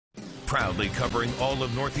proudly covering all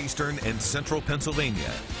of northeastern and central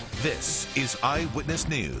Pennsylvania. This is Eyewitness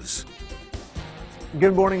News.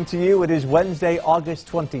 Good morning to you. It is Wednesday,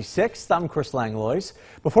 August 26th. I'm Chris Langlois.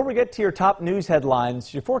 Before we get to your top news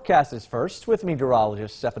headlines, your forecast is first with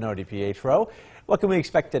meteorologist Stefano DiPietro. What can we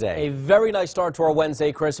expect today? A very nice start to our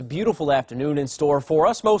Wednesday, Chris. A beautiful afternoon in store for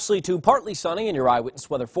us, mostly to partly sunny, and your eyewitness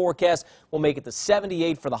weather forecast will make it to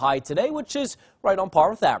 78 for the high today, which is right on par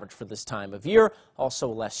with average for this time of year.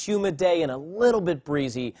 Also a less humid day and a little bit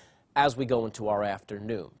breezy as we go into our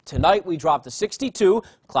afternoon. Tonight we drop to 62.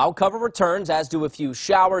 Cloud cover returns, as do a few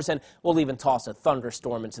showers, and we'll even toss a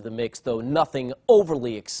thunderstorm into the mix, though nothing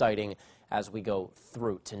overly exciting as we go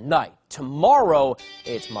through tonight. Tomorrow,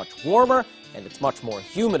 it's much warmer and it's much more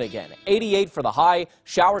humid again. 88 for the high.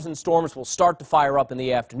 Showers and storms will start to fire up in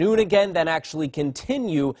the afternoon again, then actually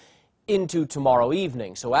continue into tomorrow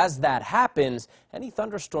evening. So as that happens, any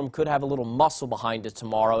thunderstorm could have a little muscle behind it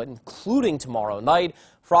tomorrow, including tomorrow night.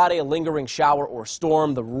 Friday, a lingering shower or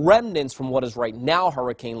storm. The remnants from what is right now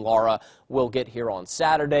Hurricane Laura will get here on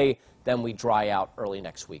Saturday. Then we dry out early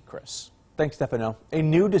next week, Chris. Thanks, Stefano. A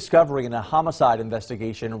new discovery in a homicide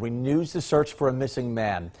investigation renews the search for a missing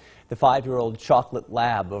man. The 5-year-old chocolate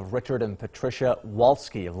lab of Richard and Patricia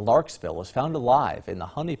Walski of Larksville was found alive in the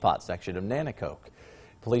honeypot section of Nanticoke.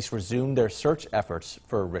 Police resumed their search efforts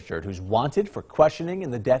for Richard, who's wanted for questioning in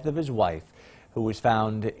the death of his wife, who was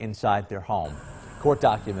found inside their home. Court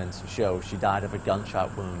documents show she died of a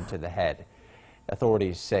gunshot wound to the head.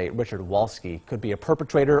 Authorities say Richard Walski could be a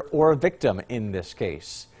perpetrator or a victim in this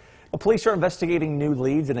case. The police are investigating new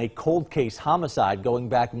leads in a cold case homicide going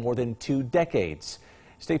back more than 2 decades.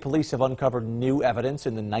 State police have uncovered new evidence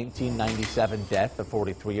in the 1997 death of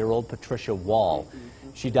 43-year-old Patricia Wall.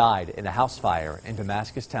 She died in a house fire in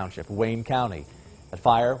Damascus Township, Wayne County. The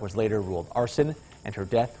fire was later ruled arson, and her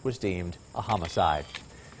death was deemed a homicide.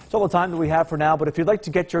 That's all the time that we have for now, but if you'd like to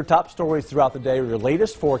get your top stories throughout the day or your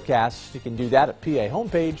latest forecasts, you can do that at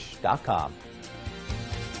PAHomepage.com.